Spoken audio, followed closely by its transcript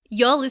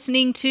You're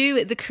listening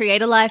to the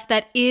Create a Life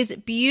That Is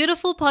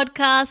Beautiful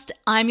podcast.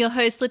 I'm your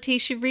host,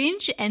 Letitia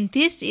Ringe, and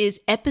this is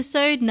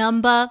episode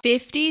number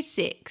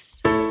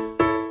 56.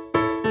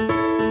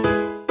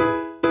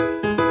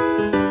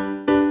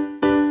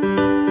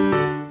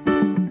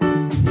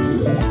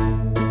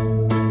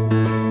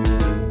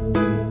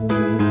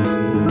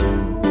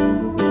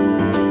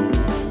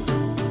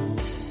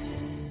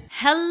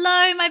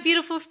 Hello, my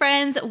beautiful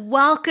friends.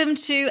 Welcome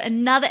to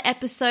another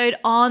episode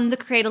on the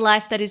Create a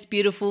Life That Is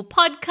Beautiful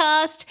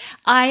podcast.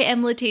 I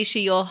am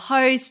Letitia, your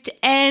host,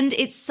 and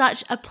it's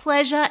such a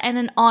pleasure and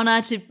an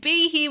honor to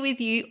be here with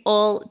you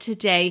all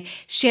today,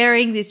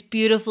 sharing this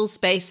beautiful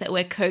space that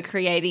we're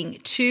co-creating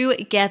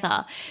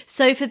together.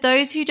 So for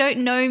those who don't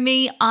know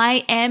me,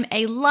 I am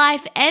a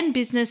life and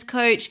business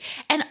coach,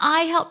 and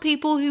I help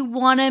people who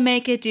want to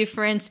make a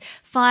difference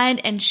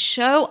find and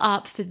show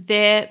up for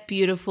their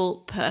beautiful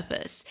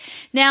purpose.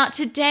 Now,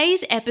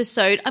 today's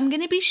episode, I'm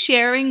going to be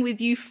sharing with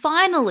you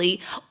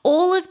finally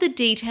all of the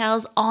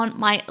details on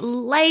my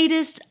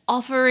latest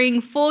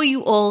offering for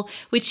you all,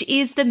 which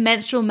is the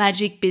Menstrual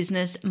Magic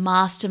Business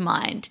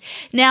Mastermind.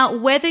 Now,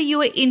 whether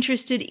you are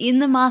interested in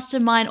the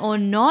mastermind or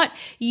not,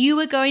 you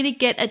are going to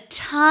get a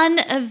ton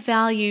of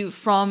value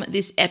from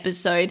this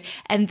episode,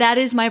 and that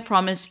is my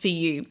promise for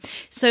you.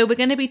 So we're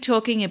going to be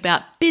talking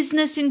about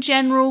business in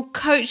general,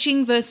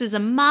 coaching versus a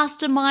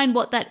mastermind,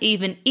 what that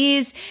even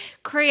is,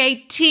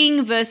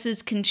 creating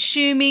versus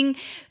consuming,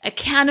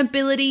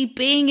 accountability,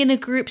 being in a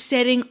group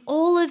setting,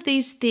 all of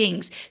these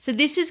things. So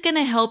this is going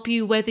to help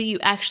you whether you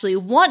actually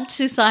want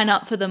to sign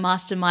up for the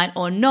mastermind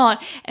or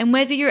not, and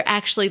whether you're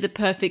actually the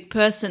perfect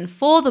person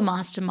for the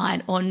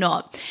mastermind or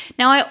not.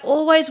 Now, I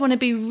always want to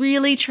be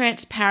really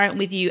transparent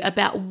with you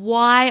about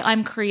why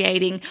I'm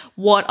creating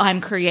what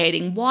I'm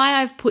creating,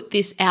 why I've put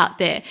this out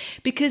there,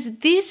 because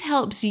this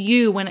helps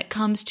you when it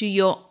comes to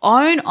your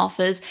own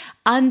offers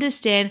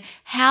understand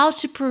how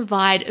to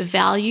provide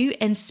value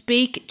and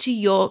speak to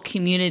your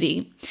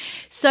community.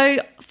 So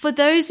for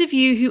those of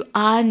you who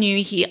are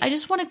new here, I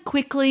just want to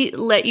quickly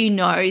let you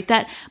know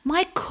that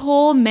my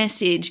core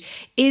message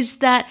is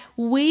that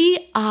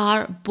we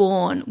are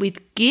born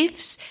with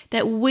gifts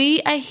that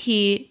we are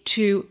here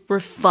to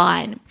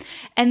refine,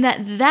 and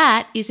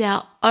that is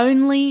our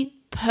only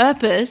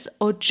purpose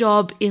or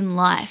job in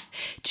life,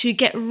 to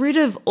get rid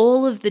of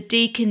all of the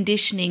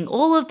deconditioning,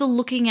 all of the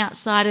looking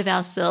outside of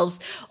ourselves,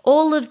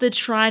 all of the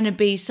trying to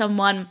be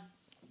someone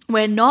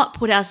we're not,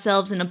 put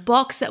ourselves in a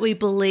box that we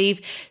believe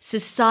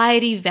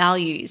society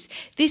values.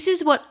 This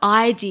is what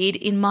I did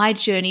in my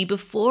journey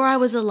before I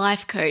was a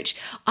life coach.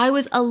 I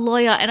was a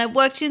lawyer and I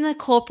worked in the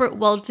corporate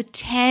world for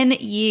 10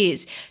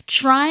 years,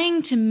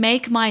 trying to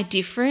make my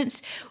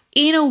difference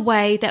in a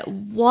way that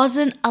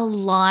wasn't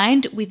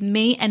aligned with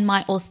me and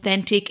my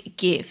authentic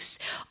gifts.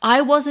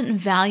 I wasn't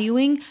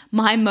valuing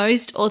my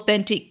most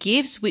authentic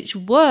gifts, which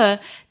were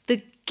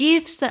the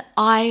gifts that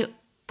I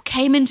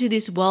came into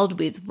this world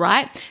with,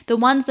 right? The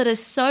ones that are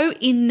so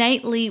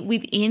innately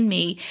within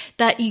me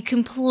that you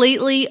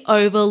completely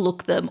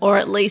overlook them, or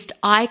at least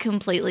I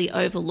completely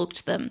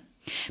overlooked them.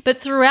 But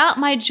throughout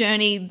my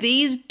journey,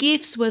 these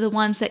gifts were the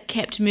ones that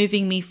kept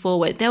moving me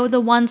forward. They were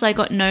the ones I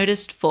got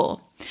noticed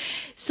for.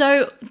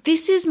 So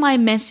this is my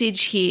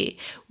message here.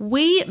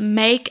 We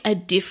make a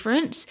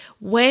difference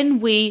when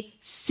we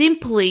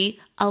simply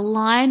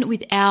align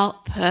with our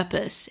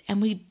purpose.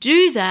 And we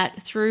do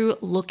that through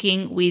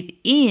looking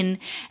within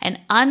and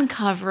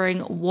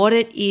uncovering what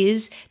it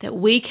is that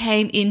we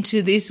came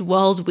into this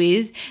world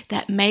with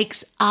that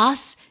makes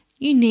us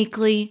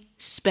uniquely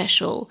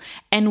special.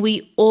 And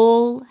we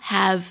all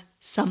have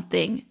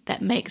something that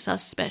makes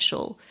us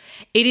special.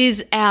 It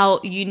is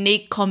our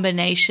unique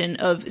combination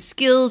of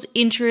skills,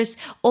 interests,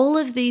 all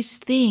of these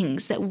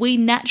things that we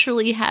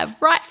naturally have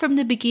right from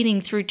the beginning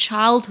through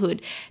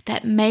childhood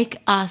that make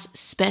us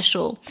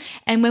special.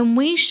 And when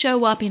we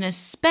show up in a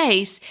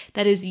space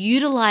that is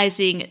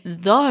utilizing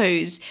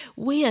those,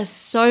 we are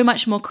so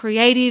much more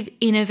creative,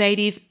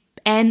 innovative,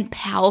 and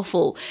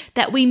powerful,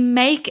 that we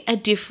make a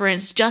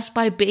difference just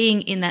by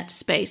being in that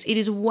space. It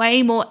is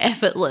way more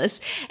effortless,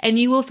 and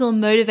you will feel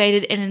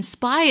motivated and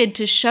inspired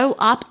to show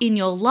up in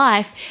your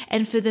life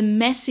and for the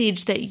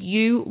message that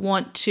you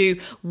want to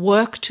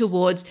work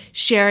towards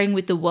sharing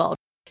with the world.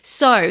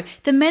 So,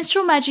 the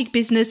Menstrual Magic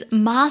Business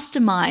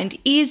Mastermind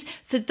is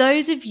for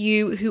those of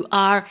you who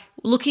are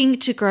looking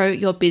to grow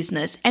your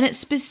business, and it's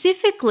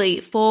specifically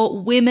for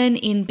women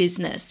in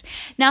business.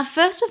 Now,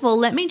 first of all,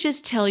 let me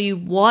just tell you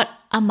what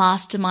a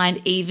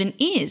mastermind even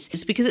is,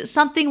 because it's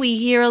something we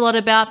hear a lot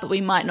about, but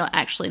we might not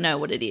actually know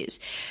what it is.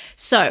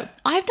 So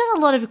I've done a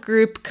lot of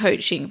group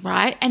coaching,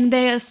 right? And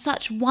they are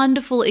such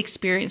wonderful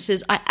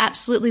experiences. I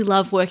absolutely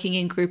love working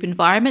in group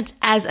environments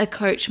as a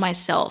coach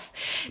myself.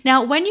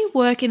 Now, when you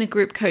work in a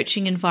group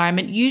coaching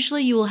environment,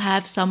 usually you will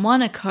have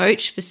someone, a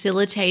coach,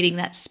 facilitating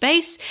that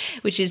space,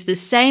 which is the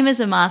same as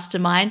a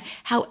mastermind.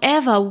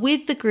 However,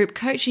 with the group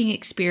coaching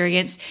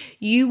experience,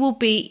 you will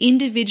be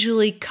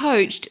individually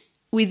coached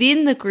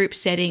within the group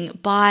setting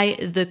by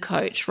the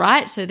coach,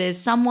 right? So there's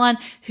someone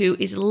who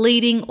is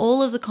leading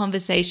all of the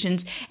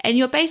conversations, and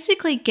you're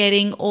basically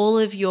getting all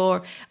of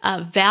your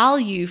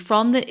value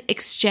from the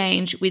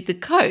exchange with the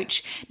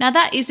coach. Now,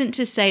 that isn't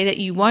to say that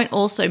you won't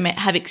also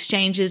have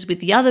exchanges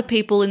with the other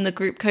people in the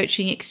group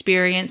coaching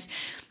experience.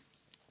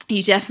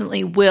 You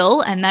definitely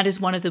will, and that is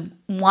one of the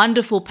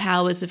wonderful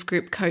powers of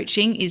group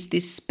coaching, is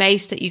this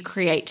space that you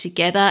create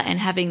together and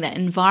having that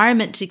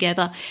environment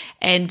together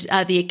and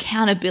the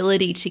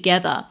accountability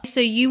together.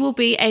 So you will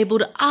be able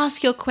to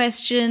ask your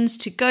questions,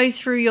 to go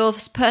through your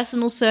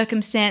personal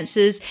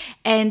circumstances,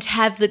 and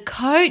have the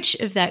coach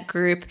of that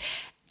group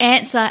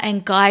answer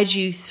and guide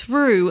you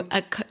through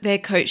their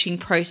coaching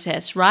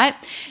process, right?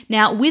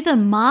 Now, with a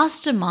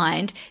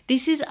mastermind,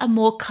 this is a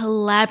more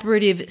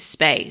collaborative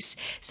space.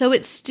 So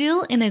it's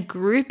still in a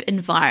group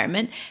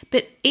environment,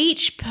 but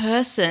each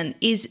person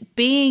is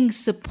being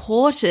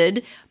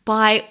supported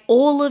by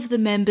all of the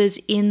members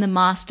in the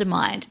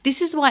mastermind.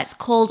 This is why it's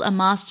called a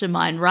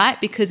mastermind,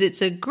 right? Because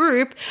it's a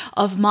group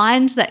of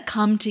minds that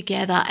come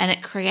together and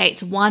it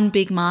creates one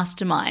big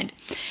mastermind.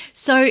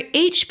 So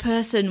each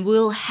person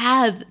will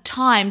have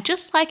time,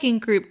 just like in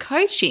group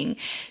coaching,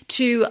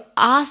 to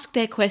ask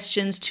their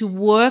questions, to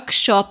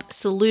workshop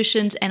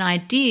solutions and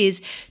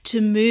ideas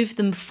to move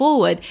them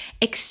forward,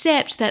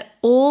 except that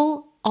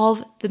all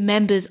of the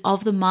members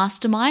of the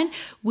mastermind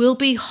will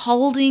be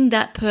holding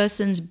that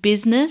person's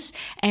business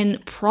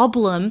and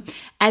problem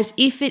as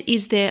if it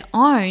is their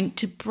own,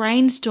 to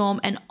brainstorm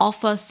and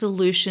offer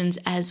solutions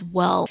as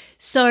well.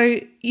 So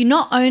you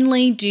not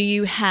only do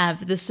you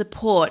have the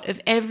support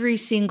of every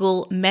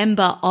single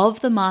member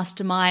of the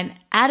mastermind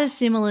at a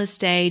similar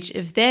stage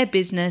of their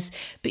business,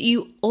 but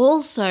you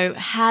also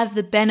have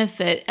the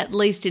benefit, at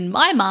least in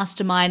my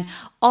mastermind,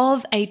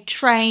 of a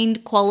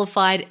trained,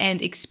 qualified,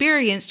 and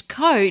experienced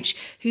coach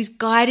who's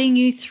guiding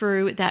you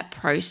through that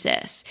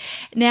process.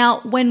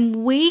 Now,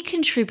 when we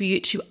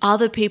contribute to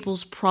other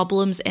people's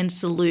problems and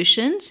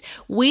solutions,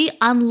 we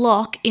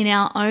unlock in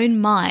our own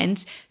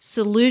minds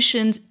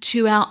solutions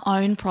to our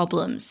own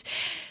problems.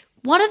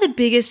 One of the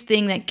biggest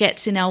things that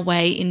gets in our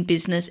way in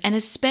business, and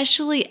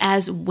especially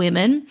as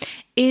women,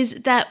 is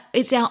that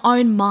it's our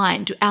own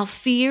mind, our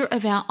fear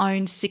of our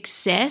own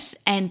success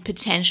and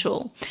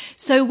potential.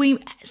 So we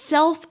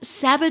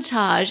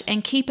self-sabotage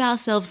and keep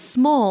ourselves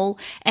small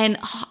and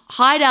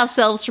hide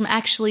ourselves from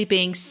actually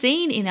being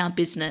seen in our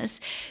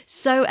business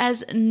so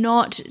as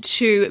not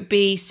to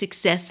be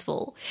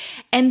successful.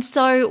 And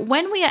so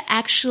when we are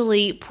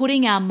actually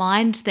putting our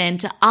minds then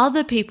to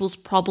other people's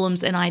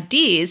problems and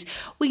ideas,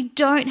 we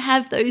don't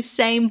have those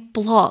same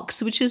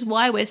blocks, which is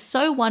why we're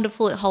so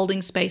wonderful at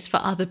holding space for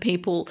other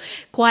people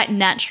quite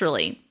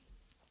naturally.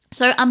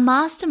 So a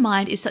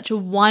mastermind is such a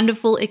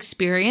wonderful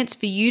experience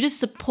for you to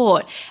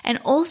support and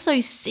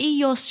also see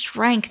your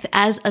strength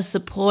as a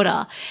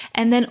supporter.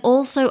 And then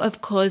also,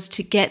 of course,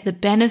 to get the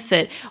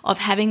benefit of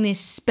having this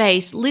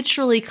space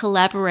literally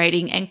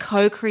collaborating and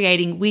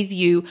co-creating with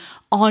you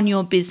on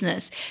your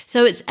business.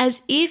 So it's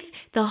as if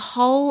the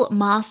whole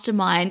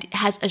mastermind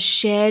has a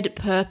shared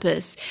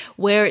purpose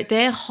where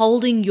they're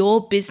holding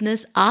your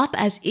business up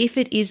as if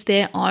it is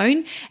their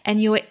own, and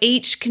you are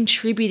each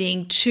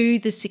contributing to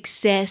the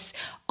success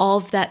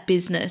of that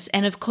business.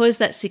 And of course,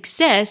 that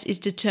success is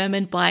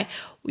determined by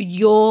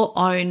your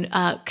own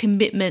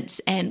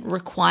commitments and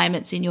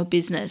requirements in your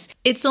business.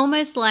 It's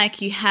almost like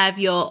you have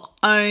your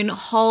own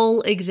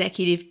whole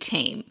executive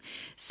team.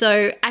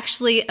 So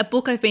actually, a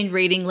book I've been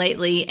reading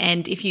lately,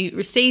 and if you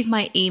receive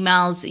my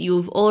emails,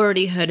 you've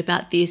already heard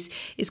about this,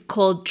 is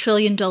called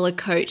Trillion Dollar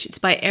Coach. It's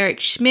by Eric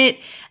Schmidt,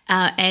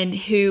 and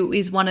who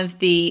is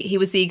he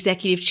was the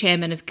executive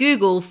chairman of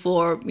Google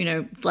for,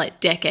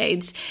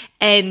 decades.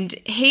 And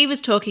he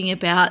was talking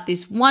about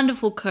this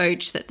wonderful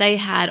coach that they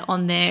had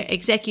on their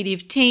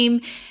executive team,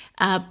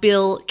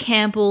 Bill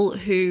Campbell,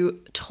 who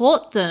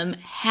taught them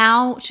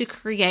how to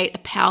create a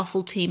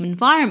powerful team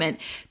environment,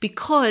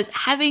 because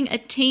having a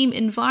team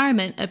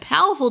environment, a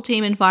powerful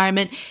team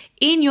environment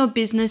in your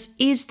business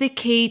is the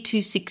key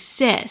to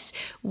success.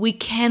 We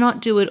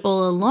cannot do it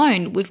all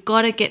alone. We've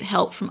got to get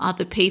help from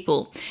other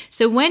people.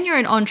 So when you're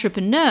an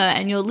entrepreneur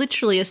and you're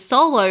literally a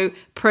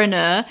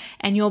solopreneur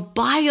and you're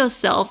by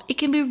yourself, it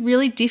can be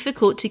really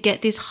difficult to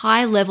get this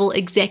high-level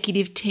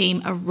executive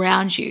team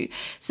around you.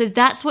 So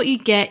that's what you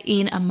get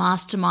in a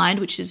mastermind,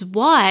 which is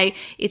why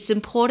it's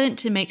important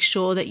to make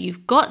sure that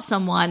you've got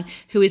someone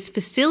who is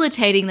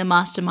facilitating the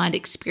mastermind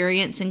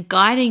experience and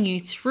guiding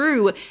you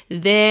through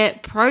their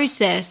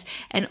process,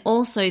 and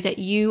also that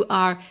you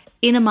are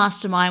in a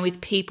mastermind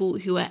with people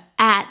who are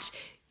at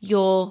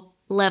your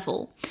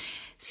level.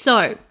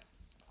 So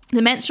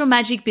The Menstrual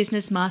Magic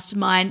Business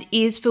Mastermind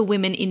is for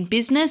women in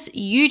business.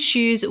 You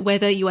choose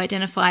whether you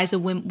identify as a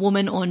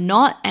woman or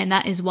not, and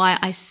that is why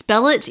I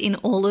spell it in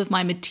all of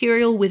my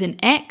material with an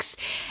X.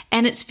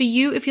 And it's for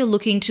you if you're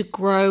looking to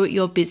grow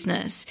your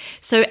business.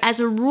 So as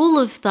a rule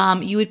of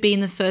thumb, you would be in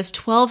the first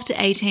 12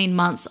 to 18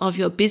 months of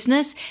your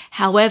business.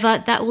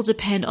 However, that will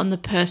depend on the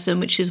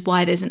person, which is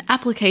why there's an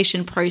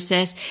application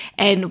process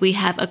and we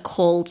have a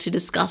call to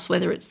discuss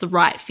whether it's the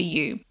right for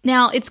you.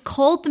 Now, it's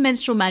called the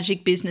Menstrual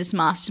Magic Business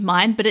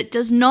Mastermind, but it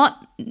does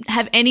not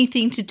have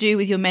anything to do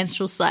with your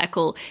menstrual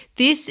cycle.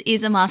 This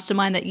is a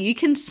mastermind that you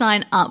can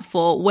sign up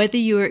for whether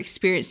you are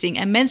experiencing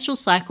a menstrual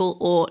cycle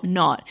or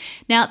not.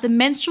 Now, the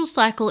menstrual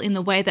cycle, in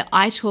the way that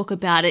I talk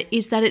about it,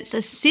 is that it's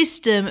a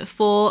system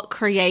for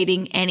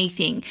creating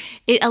anything.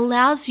 It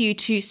allows you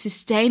to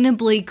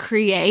sustainably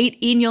create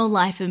in your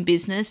life and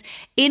business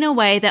in a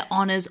way that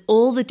honors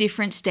all the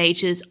different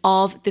stages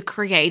of the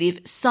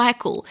creative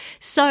cycle.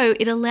 So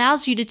it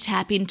allows you to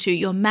tap into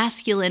your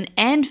masculine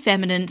and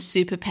feminine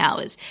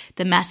superpowers.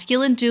 The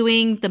masculine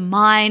doing, the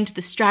mind,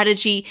 the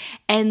strategy,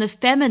 and the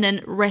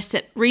feminine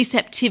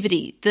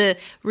receptivity, the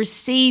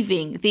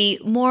receiving, the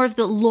more of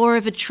the law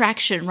of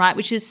attraction, right?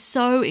 Which is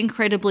so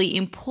incredibly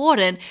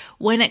important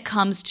when it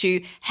comes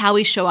to how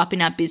we show up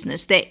in our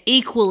business. They're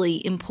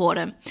equally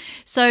important.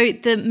 So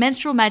the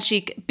Menstrual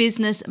Magic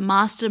Business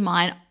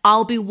Mastermind,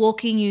 I'll be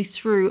walking you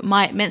through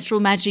my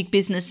Menstrual Magic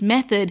Business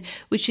method,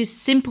 which is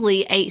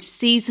simply a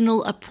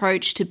seasonal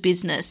approach to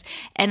business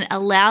and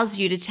allows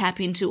you to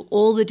tap into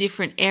all the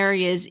different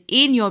areas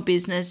in your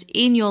business,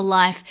 in your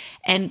life,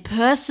 and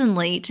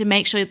personally to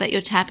make sure that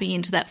you're tapping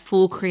into that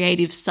full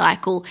creative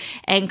cycle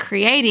and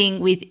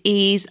creating with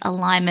ease,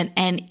 alignment,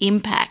 and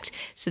impact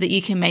so that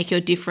you can make your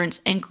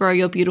difference and grow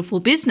your beautiful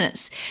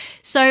business.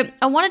 So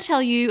I want to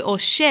tell you or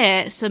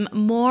share some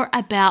more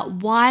about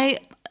why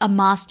a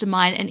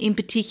mastermind, and in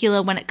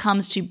particular when it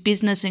comes to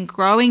business and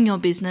growing your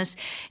business,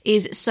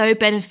 is so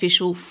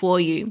beneficial for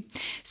you.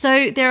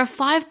 So there are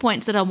 5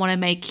 points that I want to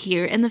make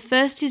here. And the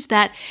first is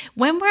that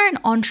when we're an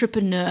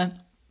entrepreneur,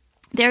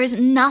 there is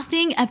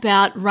nothing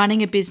about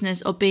running a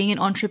business or being an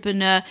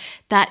entrepreneur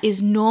that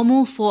is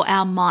normal for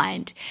our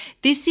mind.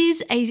 This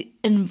is an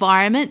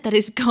environment that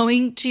is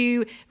going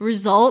to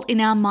result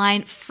in our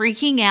mind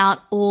freaking out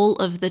all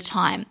of the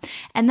time.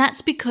 And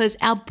that's because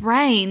our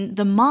brain,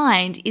 the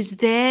mind, is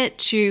there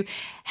to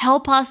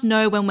help us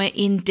know when we're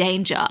in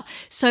danger.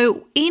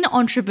 So in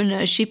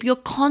entrepreneurship, you're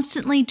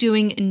constantly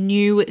doing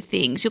new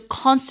things. You're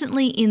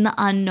constantly in the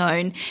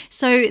unknown.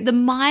 So the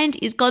mind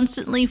is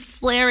constantly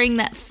flaring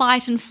that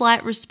fight and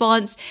flight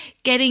response,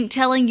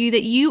 telling you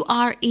that you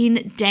are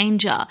in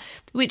danger,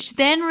 which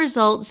then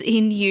results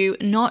in you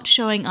not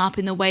showing up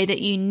in the way that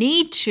you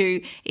need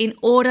to in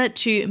order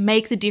to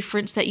make the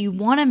difference that you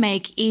want to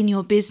make in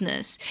your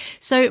business.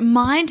 So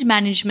mind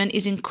management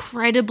is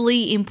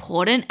incredibly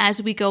important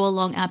as we go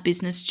along our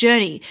business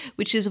journey,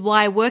 which is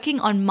why working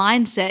on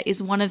mindset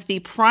is one of the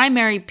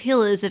primary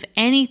pillars of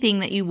anything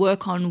that you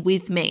work on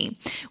with me.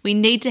 We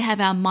need to have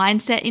our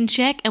mindset in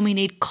check, and we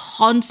need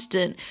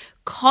constant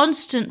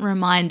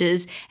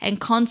reminders and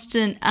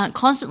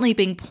constantly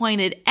being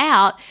pointed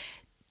out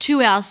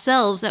to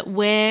ourselves at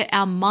where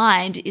our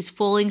mind is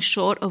falling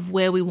short of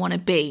where we want to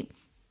be.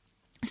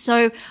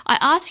 So I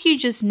ask you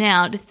just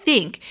now to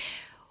think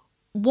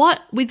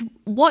what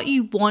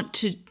you want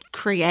to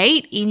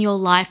create in your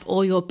life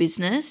or your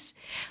business.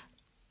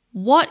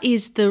 What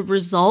is the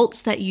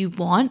results that you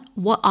want?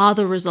 What are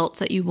the results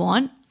that you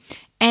want?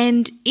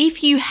 And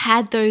if you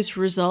had those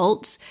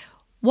results,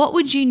 what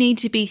would you need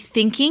to be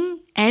thinking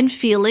and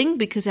feeling,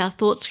 because our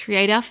thoughts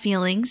create our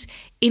feelings,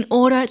 in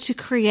order to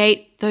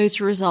create those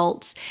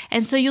results?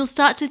 And so you'll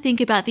start to think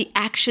about the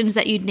actions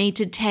that you need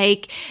to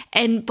take.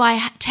 And by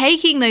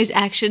taking those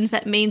actions,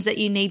 that means that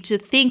you need to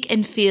think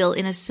and feel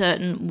in a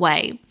certain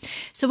way.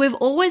 So we've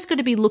always got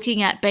to be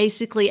looking at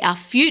basically our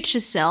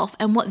future self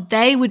and what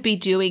they would be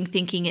doing,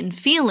 thinking and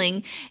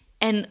feeling,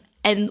 and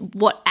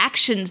what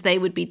actions they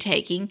would be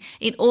taking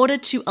in order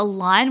to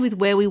align with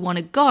where we want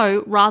to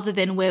go rather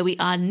than where we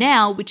are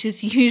now, which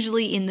is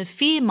usually in the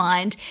fear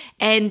mind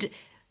and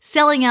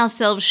selling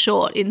ourselves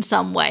short in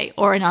some way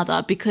or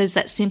another, because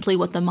that's simply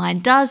what the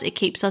mind does. It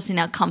keeps us in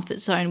our comfort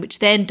zone, which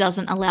then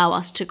doesn't allow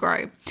us to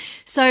grow.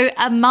 So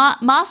a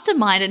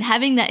mastermind and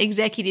having that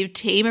executive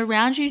team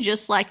around you,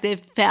 just like they've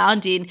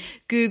found in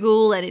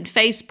Google and in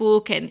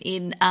Facebook and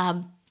in,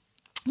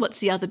 what's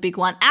the other big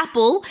one?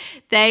 Apple,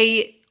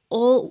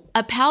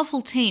 a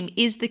powerful team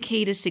is the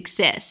key to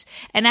success.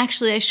 And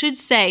actually, I should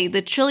say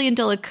the $1 Trillion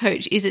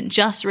Coach isn't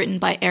just written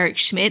by Eric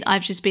Schmidt.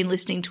 I've just been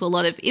listening to a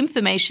lot of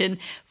information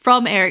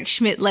from Eric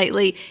Schmidt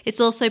lately.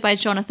 It's also by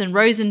Jonathan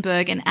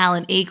Rosenberg and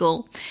Alan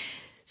Eagle.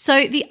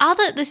 So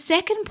the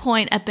second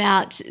point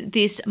about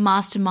this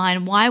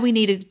mastermind, why we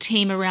need a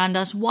team around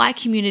us, why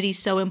community is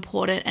so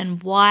important,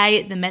 and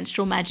why the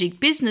Menstrual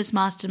Magic Business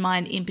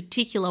Mastermind in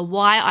particular,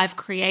 why I've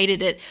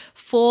created it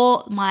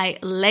for my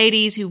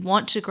ladies who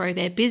want to grow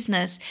their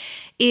business,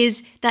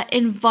 is that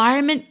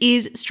environment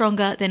is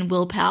stronger than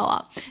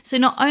willpower. So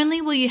not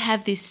only will you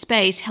have this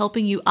space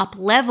helping you up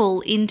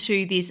level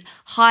into this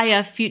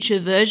higher future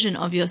version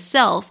of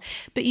yourself,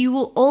 but you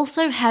will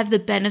also have the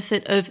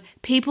benefit of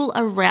people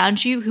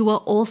around you who are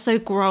also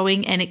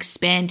growing and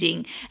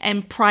expanding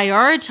and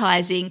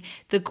prioritizing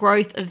the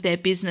growth of their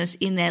business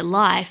in their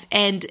life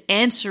and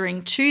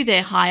answering to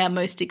their higher,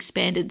 most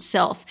expanded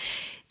self.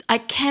 I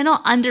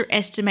cannot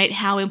underestimate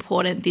how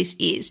important this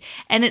is.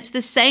 And it's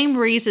the same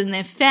reason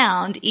they're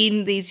found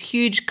in these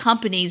huge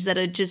companies that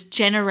are just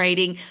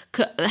generating,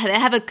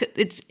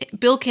 it's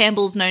Bill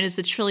Campbell's known as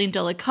the $1 trillion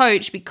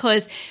coach,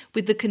 because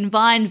with the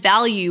combined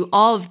value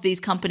of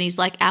these companies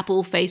like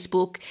Apple,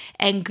 Facebook,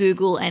 and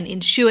Google, and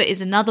Intuit is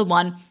another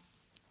one,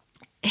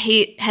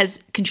 he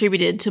has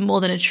contributed to more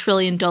than $1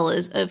 trillion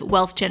of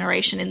wealth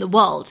generation in the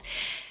world.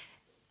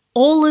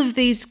 All of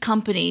these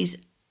companies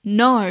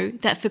know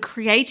that for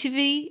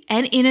creativity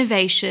and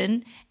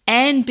innovation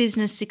and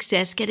business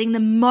success, getting the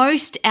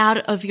most out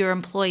of your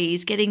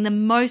employees, getting the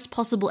most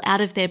possible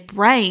out of their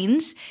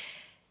brains,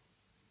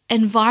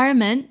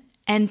 environment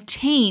and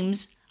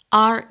teams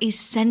are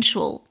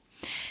essential.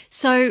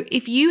 So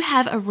if you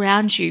have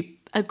around you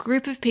a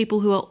group of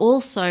people who are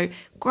also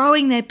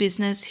growing their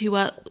business, who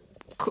are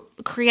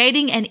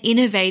creating and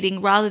innovating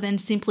rather than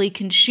simply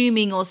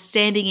consuming or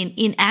standing in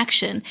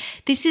inaction,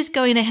 this is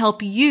going to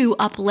help you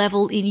up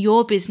level in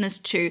your business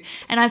too.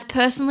 And I've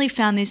personally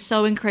found this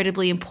so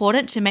incredibly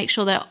important to make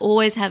sure that I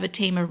always have a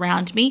team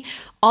around me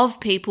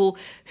of people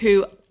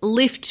who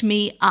lift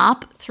me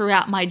up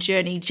throughout my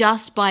journey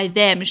just by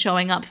them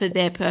showing up for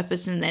their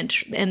purpose and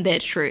their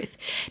truth.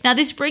 Now,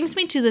 this brings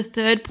me to the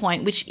third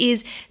point, which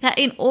is that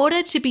in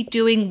order to be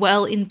doing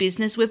well in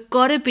business, we've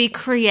got to be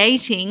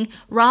creating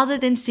rather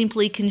than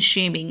simply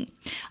consuming.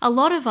 A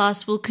lot of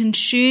us will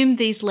consume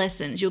these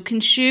lessons. You'll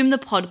consume the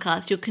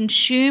podcast, you'll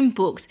consume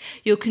books,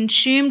 you'll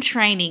consume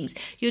trainings,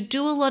 you'll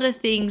do a lot of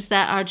things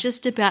that are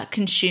just about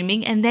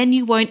consuming, and then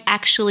you won't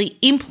actually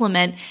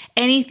implement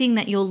anything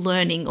that you're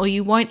learning, or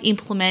you won't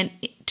implement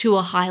to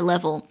a high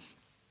level.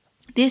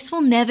 This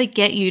will never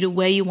get you to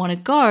where you want to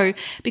go,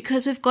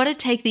 because we've got to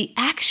take the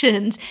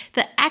actions.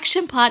 The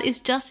action part is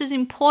just as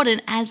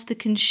important as the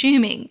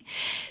consuming.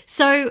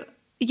 So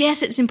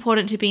yes, it's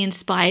important to be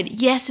inspired.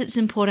 Yes, it's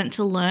important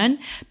to learn,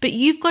 but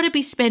you've got to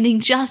be spending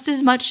just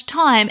as much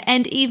time,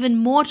 and even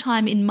more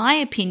time, in my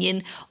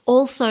opinion,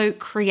 also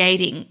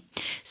creating.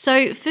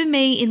 So for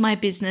me in my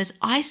business,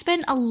 I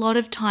spend a lot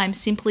of time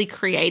simply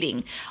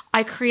creating.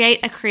 I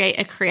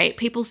create.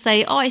 People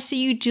say, oh, I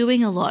see you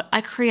doing a lot.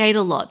 I create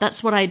a lot.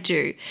 That's what I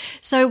do.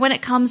 So when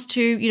it comes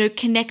to,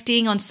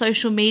 connecting on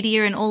social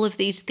media and all of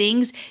these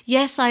things,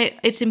 yes,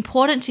 it's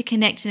important to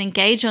connect and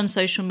engage on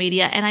social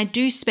media, and I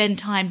do spend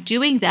time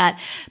doing that,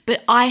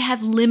 but I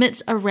have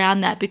limits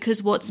around that,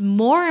 because what's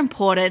more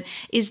important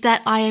is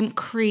that I am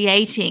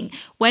creating.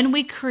 When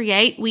we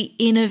create, we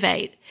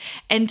innovate.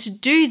 And to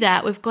do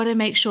that, we've got to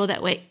make sure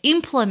that we're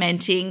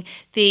implementing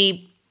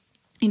the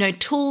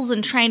tools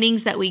and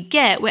trainings that we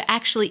get. We're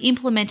actually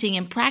implementing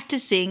and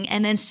practicing,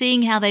 and then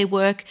seeing how they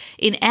work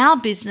in our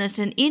business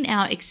and in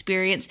our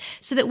experience,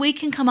 so that we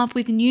can come up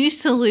with new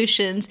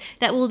solutions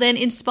that will then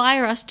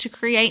inspire us to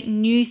create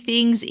new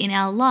things in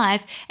our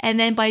life. And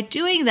then by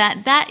doing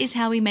that, that is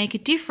how we make a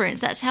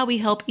difference. That's how we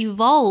help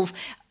evolve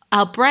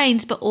our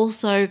brains, but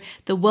also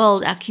the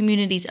world, our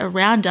communities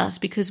around us,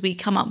 because we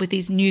come up with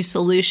these new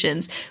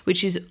solutions,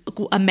 which is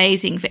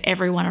amazing for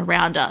everyone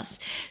around us.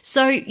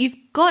 So you've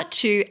got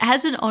to,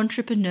 as an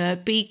entrepreneur,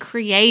 be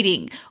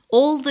creating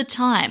all the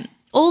time.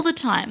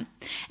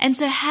 And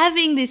so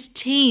having this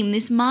team,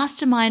 this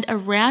mastermind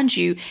around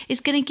you, is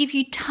going to give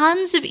you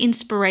tons of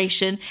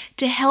inspiration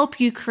to help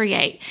you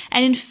create.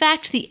 And in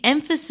fact, the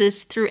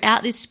emphasis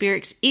throughout this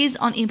Spirix is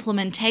on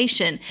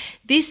implementation.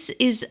 This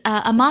is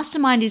a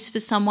mastermind is for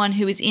someone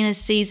who is in a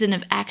season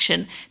of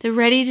action. They're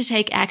ready to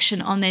take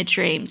action on their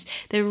dreams.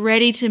 They're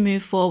ready to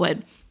move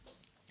forward.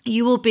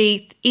 You will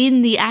be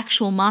in the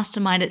actual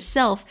mastermind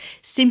itself,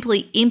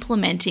 simply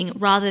implementing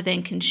rather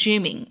than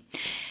consuming.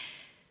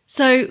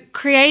 So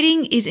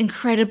creating is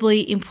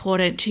incredibly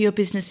important to your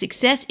business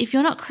success. If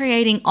you're not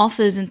creating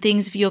offers and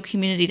things for your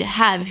community to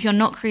have, if you're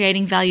not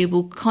creating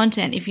valuable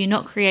content, if you're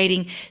not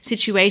creating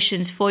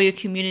situations for your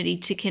community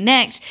to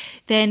connect,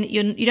 then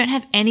you don't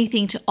have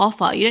anything to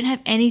offer. You don't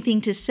have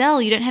anything to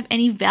sell. You don't have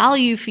any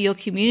value for your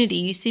community.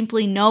 You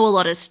simply know a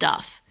lot of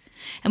stuff.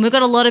 And we've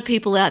got a lot of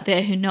people out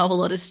there who know a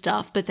lot of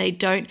stuff, but they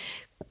don't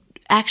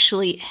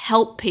actually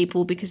help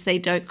people because they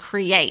don't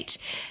create.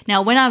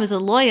 Now, when I was a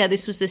lawyer,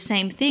 this was the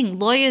same thing.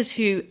 Lawyers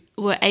who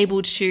were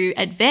able to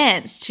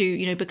advance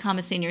to, become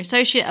a senior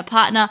associate, a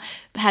partner,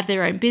 have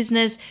their own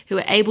business, who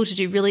were able to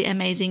do really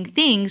amazing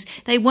things,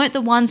 they weren't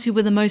the ones who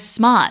were the most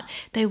smart.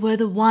 They were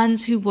the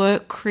ones who were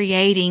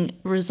creating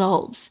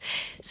results.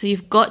 So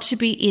you've got to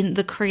be in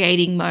the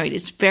creating mode.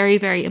 It's very,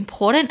 very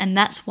important. And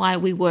that's why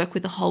we work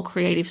with the whole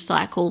creative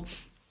cycle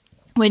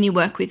when you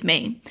work with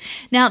me.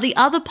 Now, the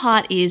other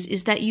part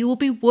is that you will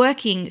be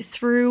working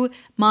through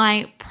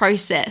my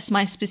process,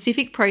 my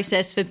specific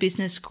process for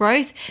business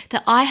growth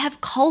that I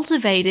have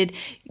cultivated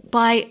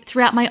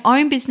throughout my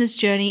own business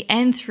journey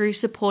and through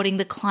supporting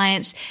the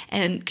clients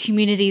and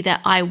community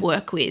that I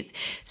work with.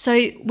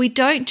 So we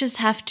don't just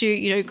have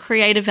to,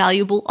 create a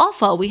valuable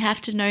offer. We have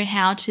to know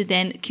how to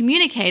then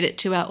communicate it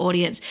to our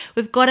audience.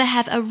 We've got to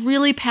have a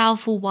really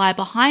powerful why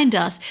behind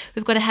us.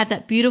 We've got to have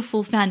that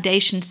beautiful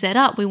foundation set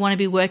up. We want to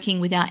be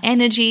working with our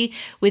energy,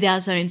 with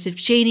our zones of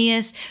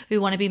genius. We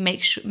want to be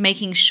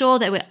making sure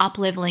that we're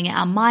up-leveling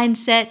our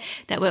mindset,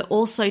 that we're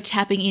also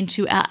tapping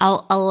into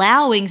our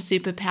allowing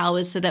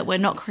superpowers so that we're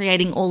not creating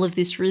all of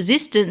this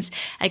resistance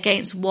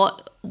against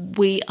what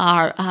we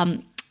are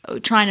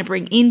trying to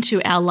bring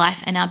into our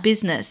life and our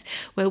business.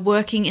 We're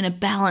working in a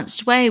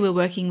balanced way. We're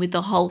working with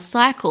the whole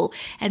cycle.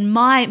 And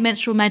my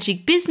Menstrual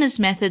Magic business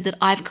method that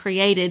I've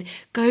created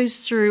goes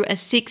through a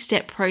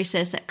 6-step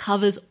process that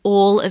covers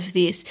all of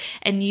this.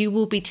 And you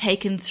will be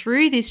taken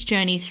through this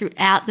journey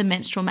throughout the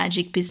Menstrual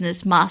Magic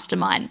Business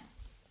Mastermind,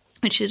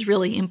 which is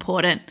really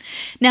important.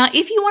 Now,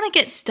 if you want to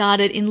get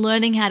started in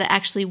learning how to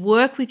actually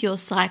work with your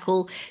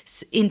cycle,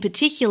 in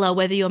particular,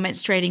 whether you're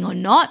menstruating or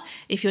not,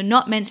 if you're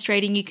not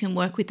menstruating, you can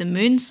work with the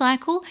moon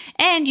cycle,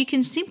 and you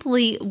can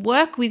simply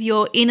work with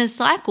your inner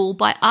cycle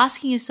by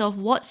asking yourself,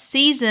 what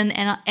season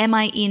am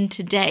I in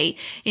today?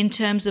 In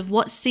terms of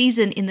what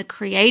season in the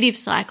creative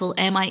cycle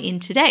am I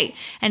in today?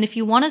 And if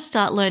you want to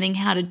start learning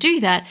how to do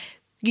that,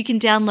 you can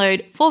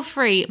download for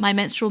free my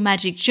Menstrual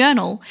Magic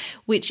Journal,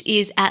 which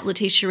is at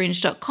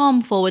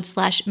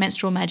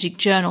letitiaringe.com/Menstrual Magic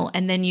Journal.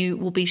 And then you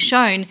will be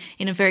shown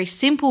in a very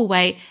simple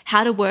way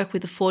how to work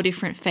with the 4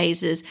 different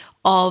phases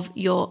of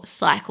your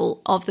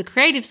cycle, of the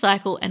creative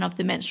cycle and of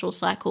the menstrual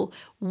cycle,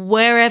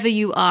 wherever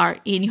you are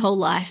in your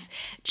life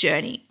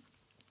journey.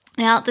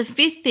 Now, the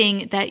 5th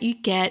thing that you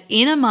get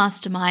in a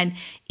mastermind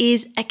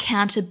is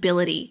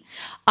accountability.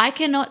 I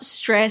cannot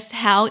stress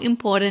how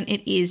important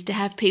it is to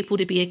have people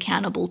to be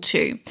accountable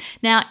to.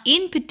 Now,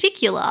 in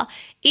particular,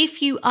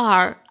 if you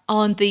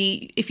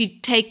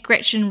take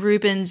Gretchen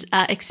Rubin's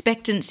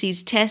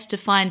expectancies test to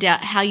find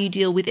out how you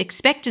deal with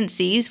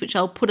expectancies, which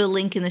I'll put a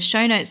link in the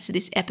show notes to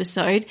this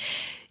episode,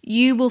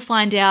 you will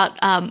find out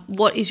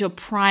what is your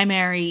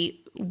primary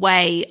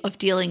way of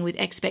dealing with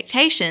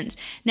expectations.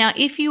 Now,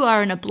 if you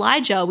are an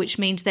obliger, which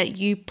means that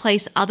you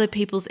place other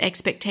people's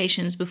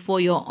expectations before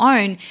your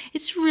own,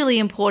 it's really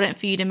important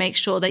for you to make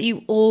sure that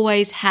you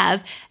always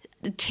have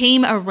the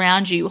team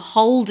around you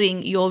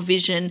holding your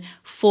vision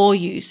for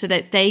you so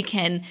that they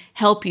can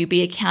help you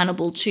be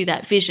accountable to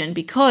that vision,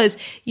 because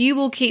you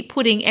will keep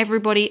putting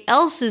everybody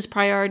else's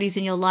priorities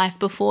in your life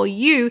before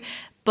you,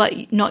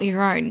 but not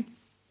your own.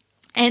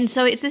 And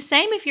so it's the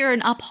same if you're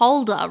an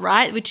upholder,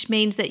 right? Which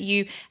means that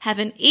you have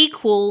an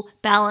equal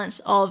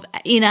balance of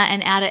inner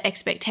and outer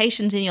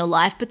expectations in your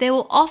life, but there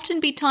will often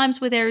be times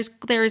where there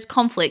is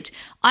conflict.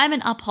 I'm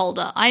an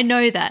upholder. I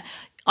know that.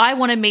 I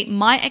want to meet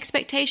my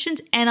expectations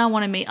and I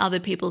want to meet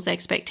other people's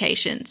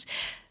expectations.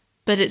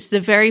 But it's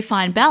the very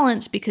fine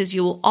balance, because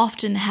you will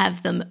often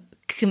have them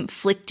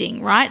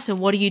conflicting, right? So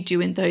what do you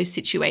do in those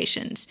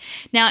situations?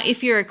 Now,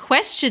 if you're a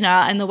questioner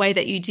and the way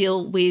that you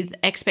deal with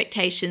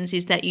expectations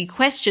is that you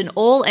question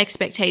all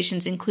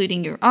expectations,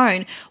 including your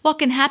own, what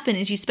can happen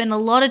is you spend a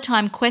lot of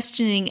time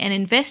questioning and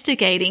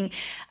investigating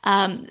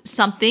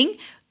something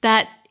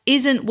that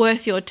isn't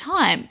worth your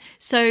time.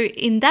 So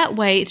in that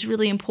way, it's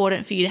really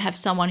important for you to have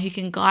someone who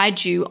can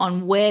guide you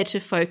on where to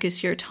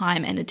focus your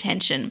time and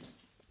attention.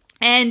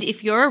 And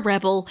if you're a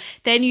rebel,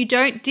 then you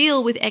don't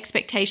deal with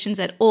expectations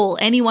at all.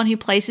 Anyone who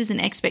places an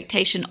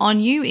expectation on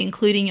you,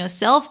 including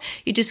yourself,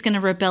 you're just going to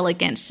rebel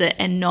against it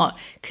and not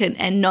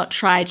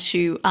try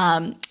to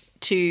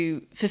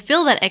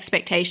fulfill that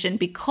expectation,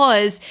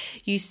 because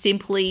you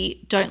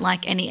simply don't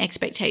like any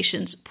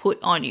expectations put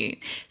on you.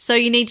 So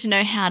you need to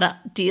know how to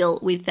deal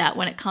with that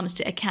when it comes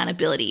to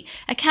accountability.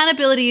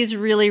 Accountability is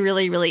really,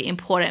 really, really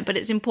important, but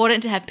it's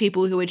important to have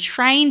people who are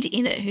trained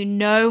in it, who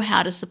know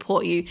how to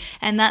support you.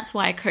 And that's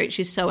why a coach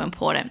is so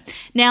important.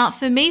 Now,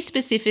 for me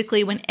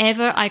specifically,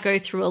 whenever I go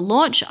through a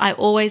launch, I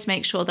always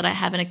make sure that I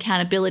have an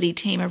accountability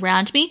team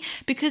around me,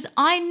 because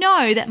I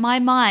know that my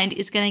mind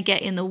is going to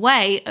get in the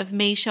way of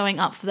me showing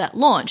up for that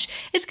launch.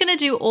 It's going to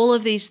do all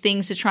of these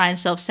things to try and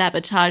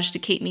self-sabotage to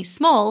keep me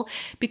small,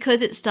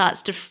 because it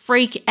starts to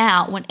freak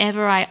out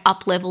whenever I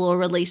up-level or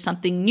release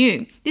something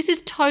new. This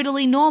is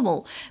totally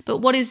normal. But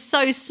what is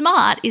so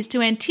smart is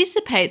to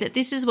anticipate that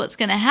this is what's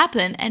going to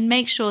happen and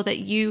make sure that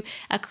you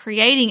are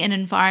creating an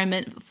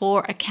environment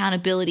for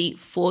accountability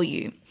for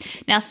you.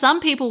 Now,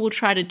 some people will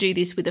try to do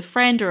this with a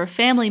friend or a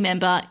family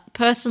member.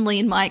 personally,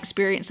 in my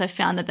experience, I've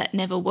found that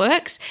never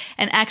works.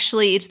 And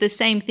actually, it's the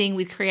same thing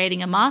with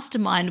creating a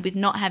mastermind, with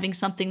not having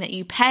something that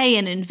you pay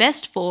and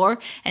invest for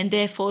and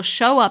therefore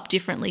show up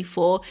differently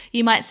for.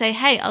 You might say,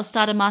 hey, I'll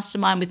start a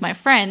mastermind with my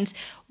friends.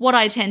 What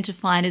I tend to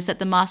find is that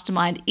the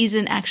mastermind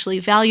isn't actually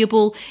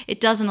valuable. It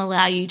doesn't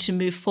allow you to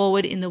move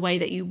forward in the way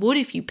that you would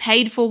if you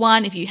paid for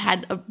one, if you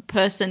had a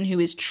person who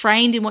is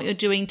trained in what you're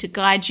doing to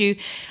guide you.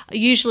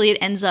 Usually it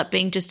ends up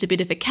being just a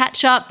bit of a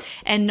catch up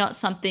and not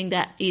something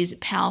that is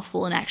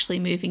powerful and actually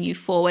moving you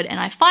forward. And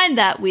I find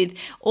that with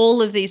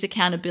all of these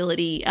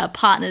accountability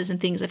partners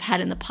and things I've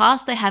had in the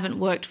past, they haven't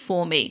worked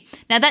for me.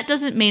 Now, that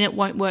doesn't mean it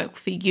won't work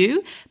for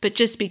you, but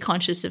just be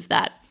conscious of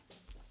that.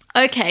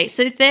 Okay,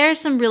 so there are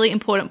some really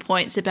important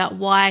points about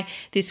why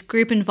this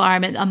group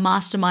environment, a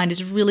mastermind,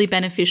 is really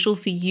beneficial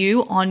for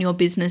you on your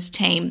business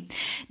team.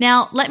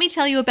 Now, let me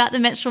tell you about the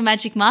Menstrual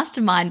Magic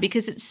Mastermind,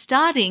 because it's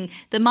starting.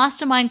 The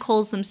mastermind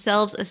calls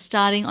themselves are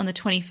starting on the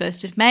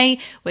 21st of May.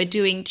 We're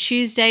doing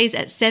Tuesdays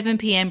at 7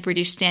 p.m.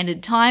 British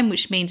Standard Time,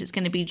 which means it's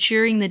going to be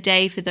during the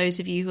day for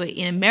those of you who are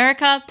in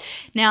America.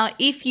 Now,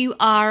 if you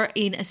are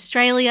in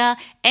Australia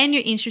and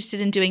you're interested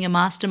in doing a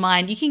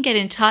mastermind, you can get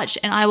in touch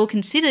and I will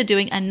consider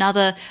doing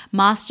another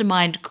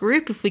mastermind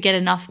group if we get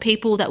enough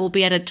people that will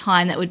be at a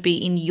time that would be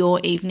in your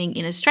evening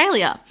in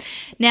Australia.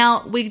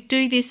 Now, we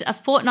do this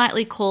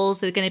fortnightly calls.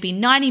 They're going to be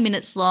 90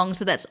 minutes long.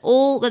 So that's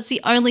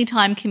the only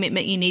time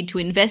commitment you need to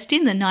invest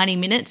in, the 90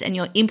 minutes, and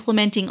you're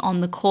implementing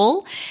on the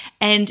call.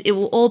 And it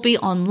will all be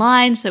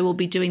online. So we'll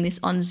be doing this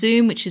on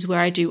Zoom, which is where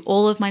I do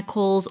all of my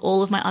calls,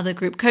 all of my other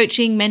group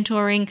coaching,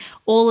 mentoring,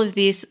 all of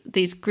this.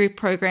 These group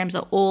programs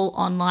are all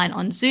online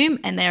on Zoom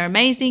and they're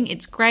amazing.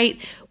 It's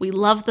great. We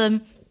love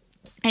them.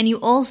 And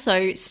you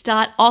also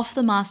start off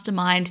the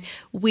mastermind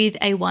with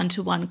a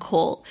one-to-one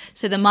call.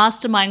 So the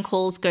mastermind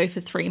calls go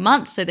for 3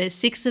 months. So there's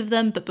 6 of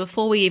them. But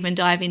before we even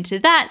dive into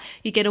that,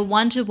 you get a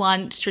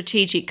one-to-one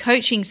strategic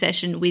coaching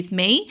session with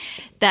me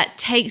that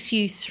takes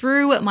you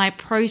through my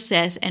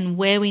process and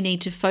where we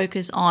need to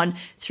focus on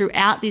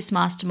throughout this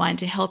mastermind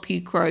to help you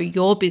grow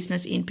your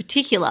business in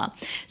particular.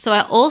 So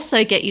I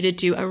also get you to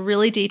do a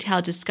really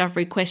detailed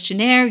discovery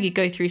questionnaire. You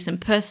go through some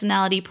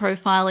personality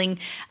profiling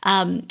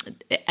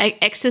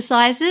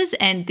exercises,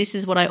 and this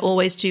is what I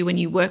always do when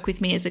you work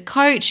with me as a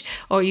coach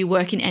or you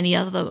work in any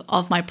other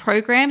of my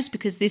programs,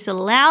 because this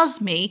allows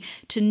me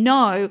to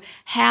know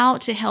how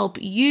to help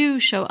you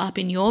show up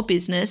in your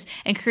business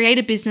and create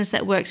a business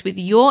that works with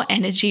your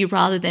energy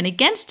rather than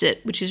against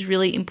it, which is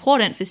really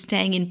important for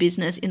staying in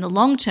business in the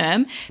long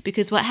term,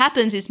 because what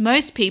happens is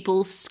most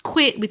people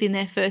quit within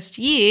their first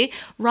year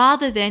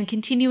rather than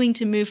continuing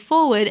to move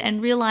forward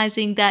and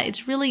realizing that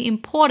it's really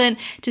important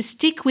to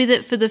stick with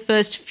it for the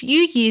first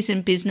few years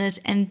in business,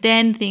 and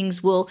then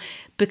things will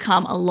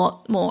become a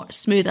lot more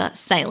smoother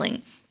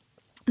sailing.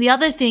 The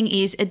other thing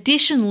is,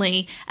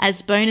 additionally,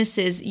 as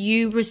bonuses,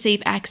 you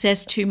receive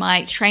access to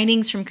my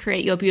trainings from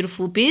Create Your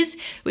Beautiful Biz,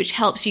 which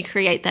helps you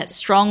create that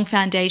strong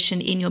foundation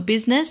in your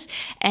business.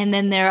 And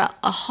then there are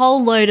a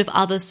whole load of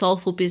other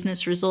soulful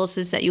business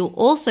resources that you'll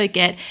also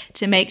get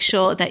to make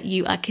sure that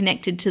you are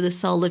connected to the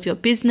soul of your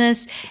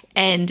business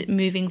and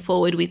moving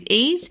forward with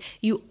ease.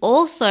 You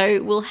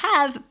also will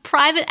have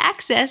private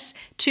access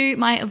to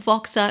my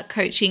Voxer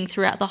coaching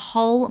throughout the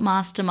whole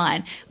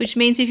mastermind, which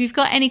means if you've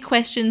got any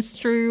questions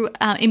through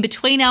in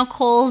between our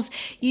calls,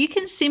 you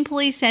can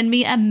simply send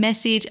me a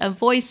message, a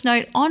voice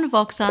note on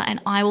Voxer, and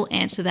I will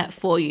answer that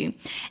for you.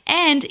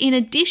 And in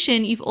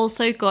addition, you've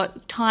also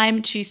got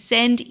time to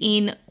send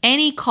in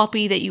any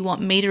copy that you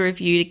want me to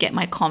review to get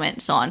my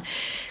comments on.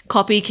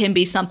 Copy can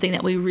be something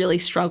that we really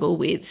struggle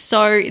with.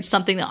 So it's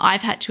something that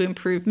I've had to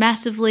improve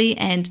massively,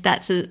 and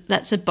that's a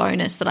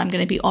bonus that I'm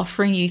going to be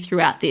offering you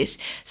throughout this.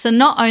 So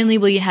not only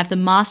will you have the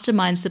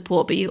mastermind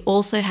support, but you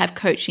also have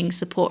coaching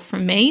support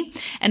from me,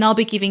 and I'll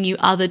be giving you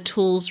other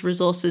tools,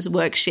 resources,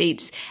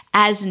 worksheets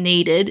as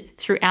needed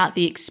throughout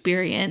the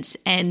experience,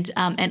 and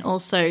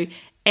also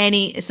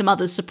some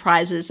other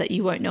surprises that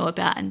you won't know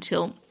about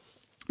until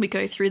we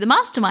go through the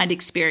mastermind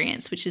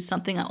experience, which is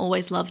something I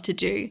always love to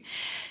do.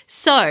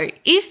 So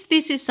if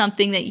this is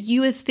something that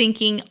you are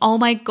thinking, oh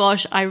my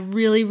gosh, I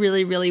really,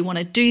 really, really want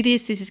to do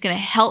this. This is going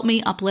to help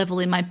me up level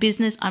in my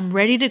business. I'm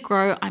ready to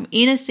grow. I'm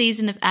in a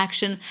season of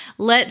action.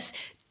 Let's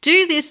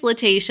do this,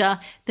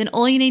 Letitia. Then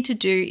all you need to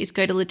do is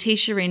go to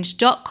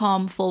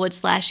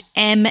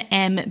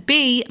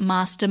letitiaringe.com/MMB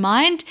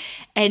mastermind,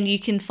 and you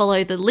can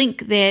follow the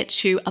link there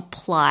to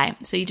apply.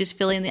 So you just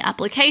fill in the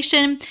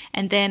application,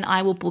 and then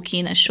I will book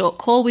in a short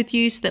call with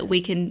you so that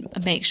we can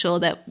make sure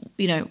that,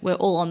 we're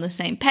all on the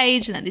same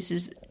page and that this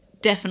is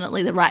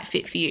definitely the right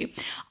fit for you.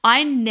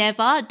 I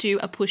never do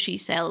a pushy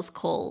sales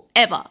call,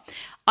 ever.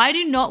 I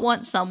do not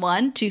want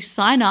someone to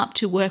sign up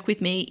to work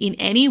with me in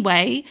any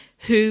way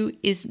who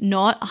is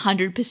not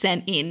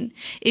 100% in.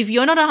 If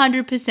you're not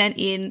 100%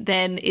 in,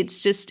 then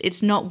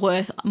it's not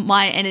worth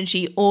my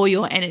energy or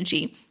your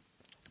energy.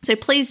 So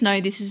please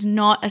know this is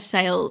not a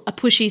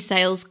pushy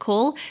sales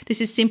call. This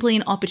is simply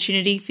an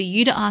opportunity for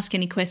you to ask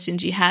any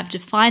questions you have, to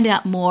find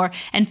out more,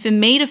 and for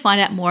me to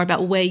find out more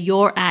about where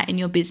you're at in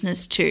your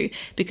business too,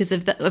 because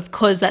of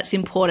course that's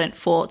important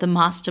for the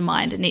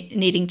mastermind and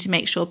needing to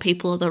make sure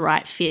people are the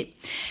right fit.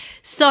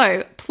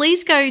 So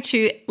please go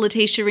to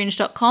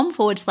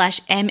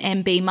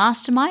leticiaringe.com/MMB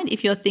mastermind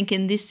if you're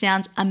thinking this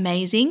sounds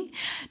amazing.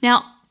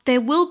 Now,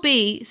 there will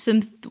be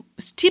some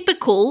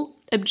typical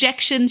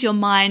objections your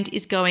mind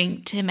is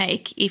going to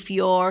make if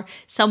you're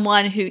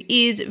someone who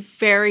is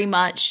very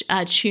much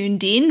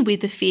tuned in with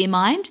the fear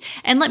mind.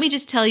 And let me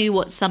just tell you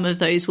what some of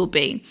those will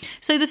be.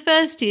 So the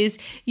first is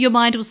your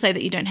mind will say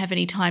that you don't have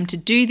any time to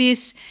do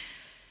this.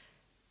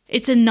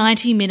 It's a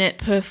 90-minute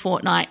per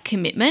fortnight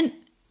commitment.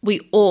 We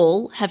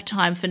all have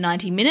time for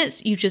 90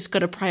 minutes. You've just got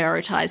to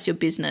prioritize your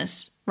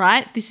business,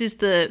 right? This is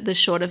the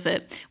short of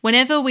it.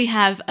 Whenever we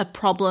have a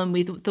problem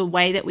with the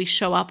way that we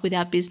show up with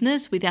our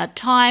business, with our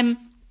time,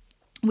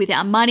 with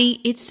our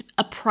money, it's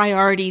a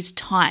priorities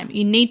time.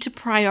 You need to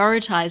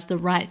prioritize the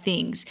right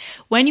things.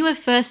 When you are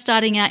first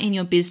starting out in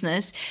your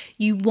business,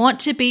 you want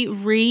to be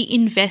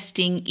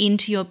reinvesting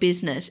into your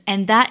business,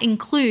 and that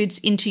includes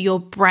into your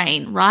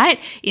brain, right?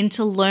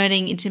 Into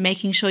learning, into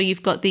making sure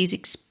you've got these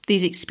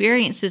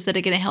experiences that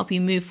are going to help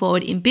you move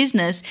forward in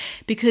business,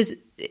 because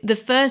the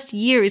first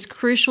year is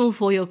crucial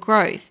for your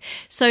growth.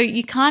 So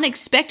you can't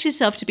expect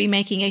yourself to be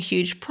making a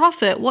huge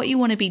profit. What you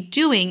want to be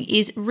doing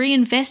is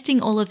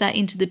reinvesting all of that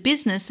into the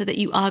business so that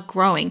you are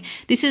growing.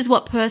 This is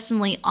what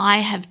personally I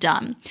have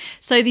done.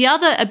 So the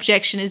other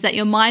objection is that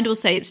your mind will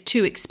say it's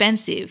too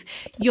expensive.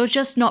 You're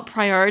just not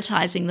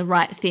prioritizing the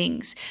right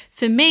things.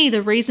 For me,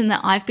 the reason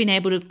that I've been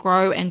able to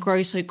grow and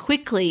grow so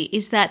quickly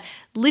is that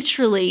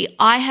literally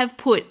I have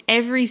put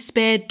every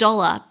spare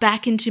dollar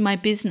back into my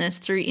business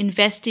through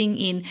investing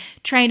in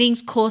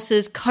trainings,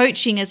 courses,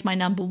 coaching as my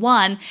number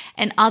one,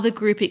 and other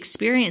group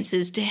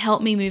experiences to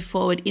help me move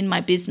forward in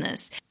my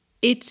business.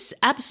 It's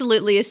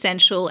absolutely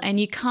essential, and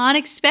you can't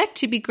expect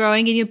to be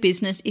growing in your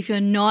business if you're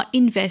not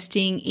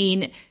investing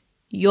in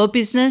your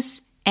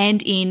business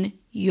and in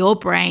your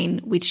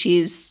brain, which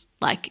is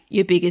like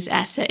your biggest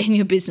asset in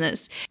your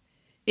business.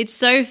 It's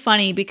so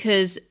funny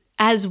because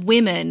as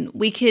women,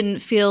 we can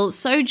feel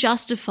so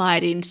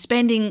justified in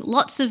spending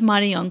lots of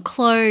money on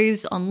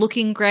clothes, on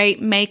looking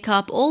great,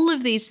 makeup, all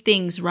of these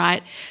things,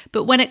 right?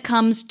 But when it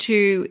comes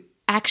to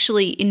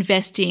actually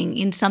investing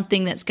in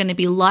something that's going to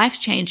be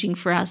life-changing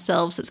for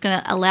ourselves, that's going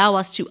to allow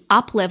us to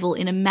up-level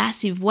in a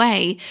massive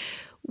way,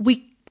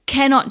 we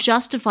cannot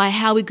justify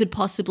how we could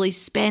possibly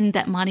spend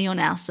that money on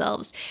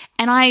ourselves.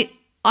 And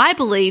I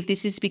believe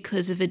this is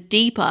because of a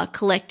deeper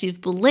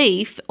collective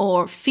belief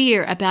or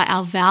fear about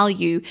our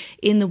value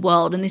in the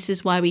world. And this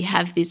is why we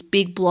have this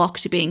big block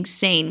to being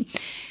seen,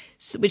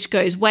 which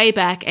goes way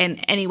back. And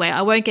anyway,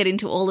 I won't get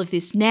into all of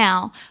this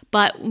now,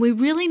 but we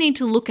really need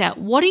to look at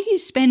what are you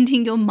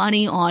spending your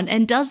money on,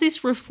 and does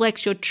this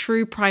reflect your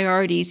true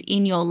priorities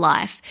in your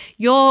life?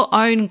 Your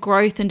own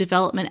growth and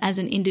development as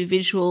an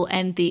individual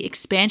and the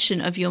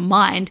expansion of your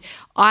mind,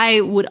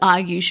 I would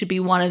argue, should be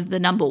one of the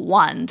number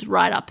ones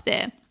right up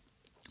there.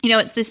 You know,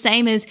 it's the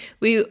same as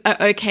we are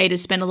okay to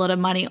spend a lot of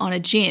money on a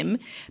gym,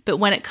 but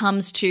when it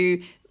comes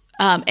to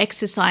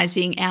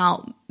exercising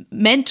our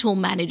mental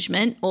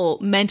management or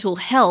mental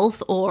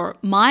health or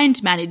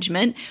mind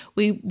management,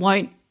 we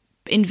won't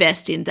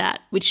invest in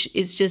that, which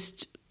is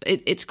just,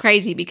 it's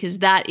crazy because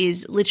that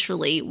is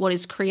literally what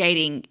is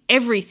creating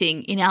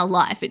everything in our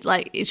life.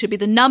 It should be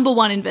the number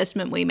one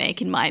investment we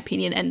make, in my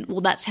opinion. And well,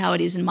 that's how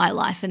it is in my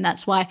life. And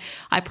that's why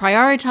I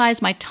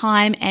prioritize my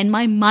time and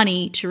my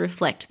money to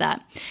reflect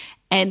that.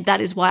 And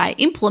that is why I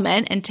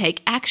implement and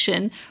take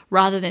action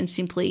rather than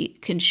simply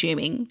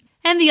consuming.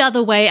 And the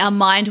other way our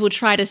mind will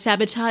try to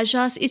sabotage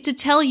us is to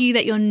tell you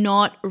that you're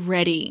not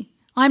ready.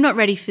 I'm not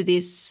ready for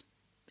this.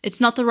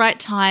 It's not the right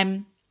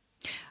time.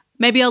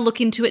 Maybe I'll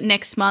look into it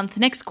next month,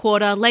 next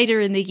quarter, later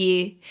in the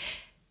year.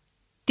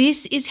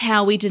 This is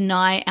how we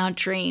deny our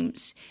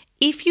dreams.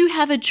 If you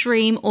have a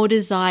dream or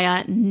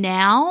desire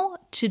now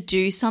to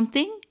do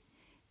something,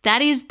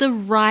 that is the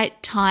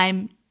right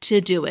time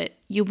to do it.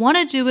 You want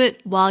to do it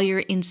while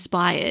you're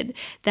inspired.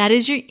 That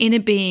is your inner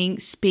being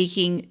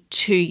speaking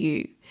to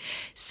you.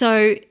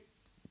 So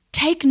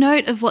take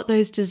note of what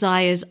those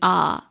desires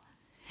are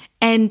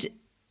and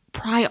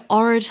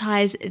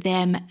prioritize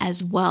them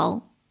as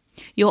well.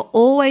 You're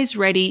always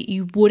ready.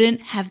 You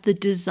wouldn't have the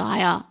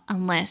desire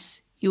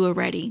unless you were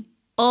ready.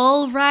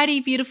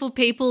 Alrighty, beautiful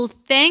people.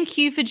 Thank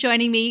you for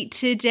joining me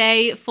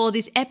today for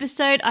this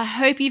episode. I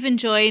hope you've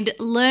enjoyed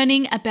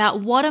learning about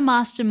what a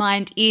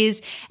mastermind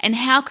is and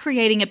how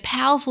creating a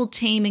powerful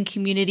team and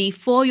community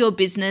for your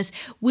business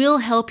will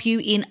help you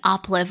in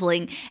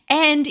up-leveling.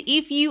 And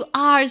if you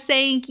are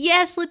saying,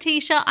 yes,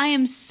 Leticia, I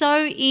am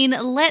so in,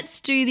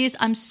 let's do this,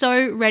 I'm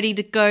so ready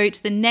to go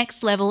to the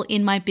next level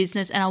in my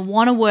business and I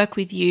want to work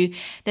with you,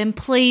 then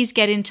please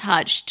get in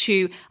touch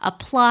to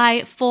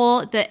apply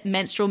for the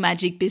Menstrual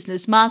Magic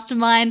Business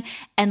Mastermind,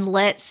 and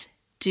let's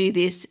do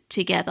this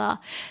together.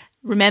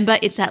 Remember,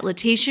 it's at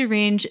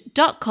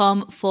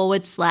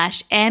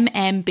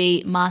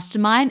leticiaringe.com/MMB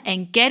mastermind,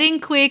 and get in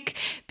quick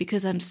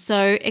because I'm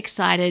so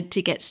excited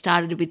to get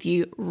started with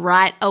you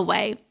right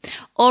away.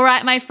 All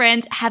right, my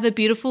friends, have a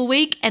beautiful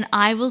week, and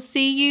I will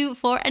see you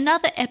for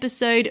another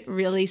episode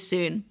really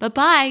soon.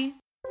 Bye-bye.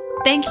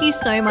 Thank you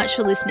so much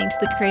for listening to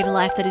the Create a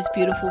Life That Is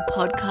Beautiful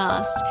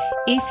podcast.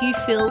 If you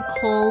feel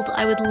called,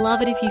 I would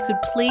love it if you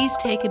could please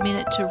take a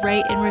minute to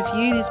rate and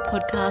review this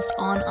podcast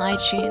on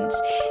iTunes.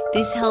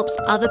 This helps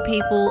other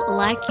people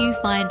like you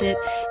find it,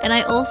 and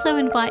I also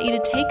invite you to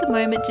take a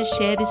moment to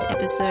share this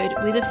episode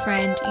with a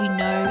friend you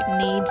know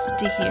needs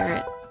to hear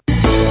it.